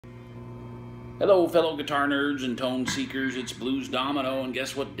Hello fellow guitar nerds and tone seekers, it's Blues Domino, and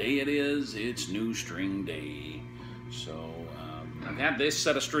guess what day it is? It's New String Day. So I've had this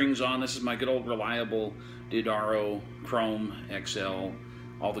set of strings on. This is my good old reliable Diodoro Chrome XL,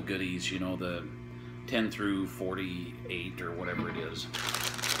 all the goodies, you know, the 10 through 48 or whatever it is.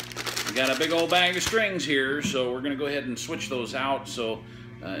 We got a big old bag of strings here, so we're going to go ahead and switch those out. So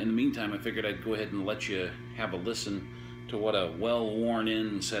in the meantime, I figured I'd go ahead and let you have a listen to what a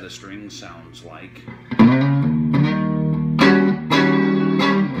well-worn-in set of strings sounds like.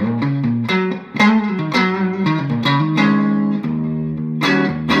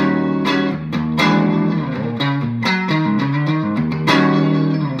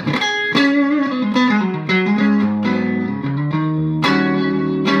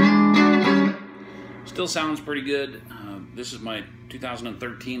 Still sounds pretty good. This is my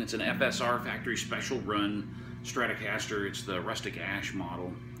 2013. It's an FSR factory special run Stratocaster. It's the Rustic Ash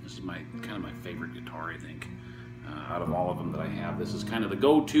model. This is kind of my favorite guitar, I think, out of all of them that I have. This is kind of the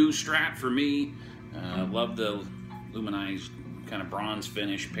go-to Strat for me. Love the luminized kind of bronze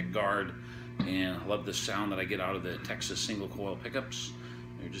finish pickguard, and I love the sound that I get out of the Texas single coil pickups.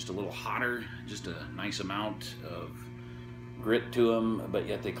 They're just a little hotter, just a nice amount of grit to them, but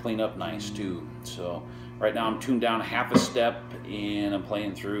yet they clean up nice too. So right now I'm tuned down half a step and I'm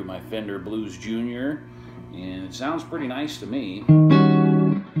playing through my Fender Blues Junior, and it sounds pretty nice to me.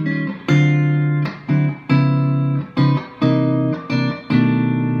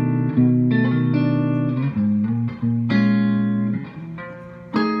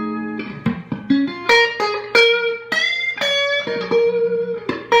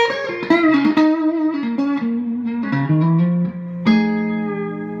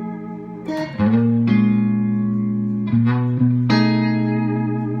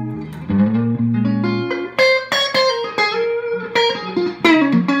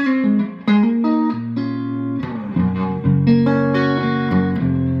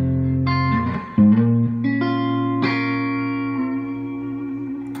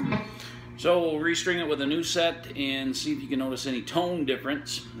 So we'll restring it with a new set and see if you can notice any tone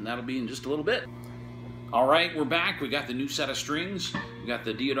difference, and that'll be in just a little bit. All right, we're back. We got the new set of strings. We got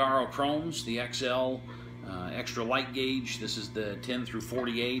the Diodoro Chromes, the XL extra light gauge. This is the 10 through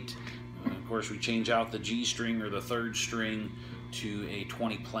 48. Of course, we change out the G string or the third string to a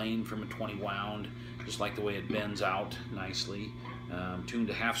 20 plain from a 20 wound, just like the way it bends out nicely.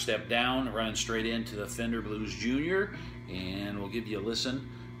 Tuned a half step down, running straight into the Fender Blues Junior, and we'll give you a listen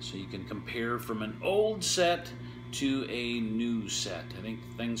so you can compare from an old set to a new set. I think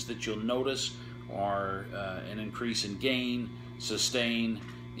things that you'll notice are an increase in gain, sustain,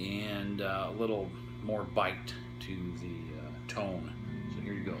 and a little more bite to the tone. So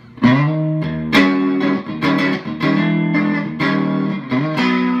here you go.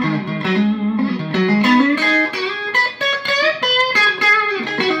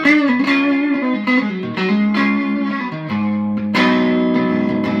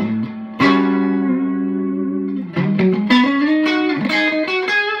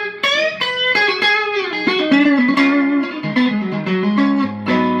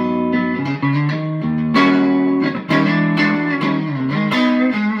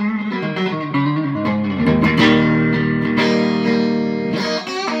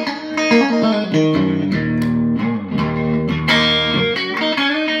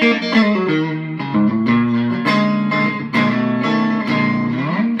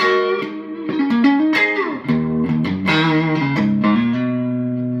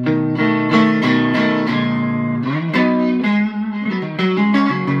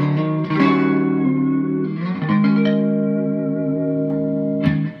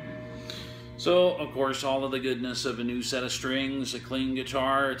 So, of course, all of the goodness of a new set of strings, a clean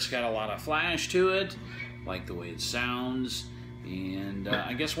guitar. It's got a lot of flash to it, like the way it sounds. And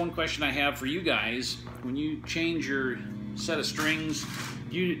I guess one question I have for you guys, when you change your set of strings,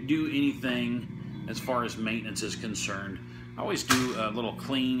 do you do anything as far as maintenance is concerned? I always do a little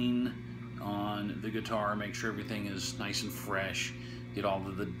cleaning on the guitar, make sure everything is nice and fresh, get all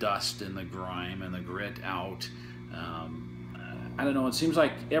of the dust and the grime and the grit out. I don't know, it seems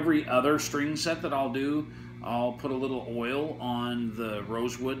like every other string set that I'll do, I'll put a little oil on the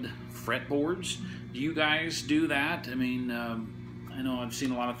rosewood fretboards. Do you guys do that? I mean, I know I've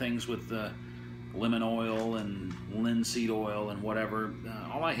seen a lot of things with lemon oil and linseed oil and whatever.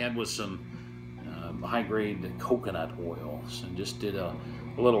 All I had was some high-grade coconut oil. So I just did a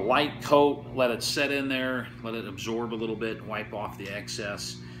little light coat, let it set in there, let it absorb a little bit, wipe off the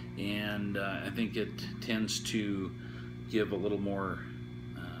excess, and I think it tends to give a little more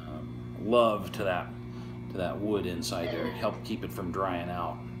love to that wood inside there, help keep it from drying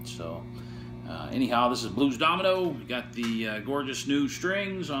out. So Anyhow, this is Blues Domino. We got the gorgeous new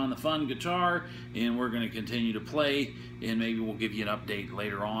strings on the fun guitar, and we're going to continue to play, and maybe we'll give you an update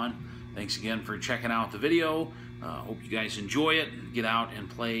later on. Thanks again for checking out the video. Hope you guys enjoy it. Get out and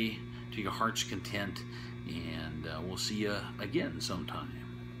play to your heart's content, and we'll see you again sometime.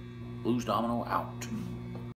 Blues Domino out.